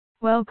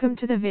Welcome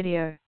to the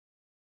video.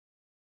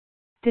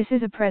 This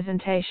is a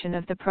presentation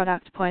of the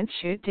product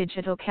point-and-shoot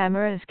digital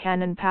cameras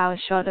Canon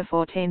PowerShot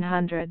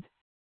A1400.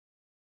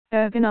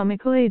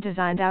 Ergonomically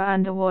designed, our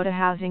underwater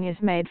housing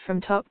is made from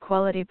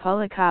top-quality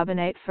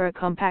polycarbonate for a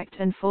compact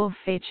and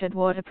full-featured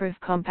waterproof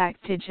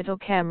compact digital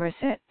camera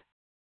set.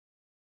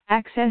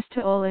 Access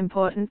to all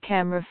important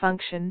camera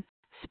function.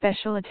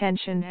 Special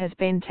attention has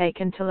been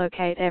taken to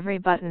locate every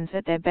buttons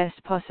at their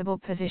best possible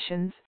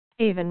positions,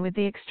 even with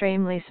the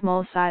extremely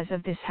small size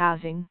of this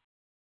housing.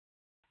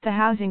 The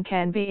housing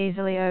can be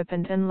easily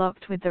opened and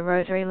locked with the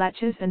rotary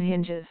latches and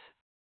hinges.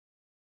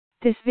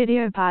 This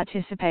video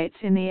participates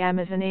in the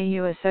Amazon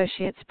EU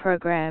Associates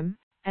Program,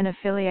 an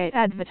affiliate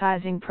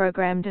advertising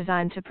program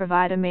designed to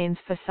provide a means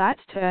for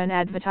sites to earn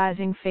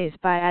advertising fees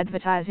by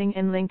advertising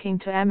and linking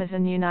to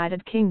Amazon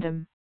United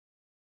Kingdom.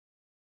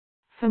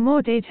 For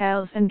more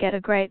details and get a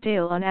great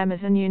deal on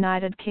Amazon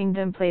United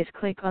Kingdom, please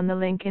click on the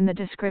link in the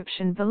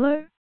description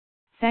below.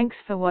 Thanks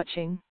for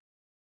watching.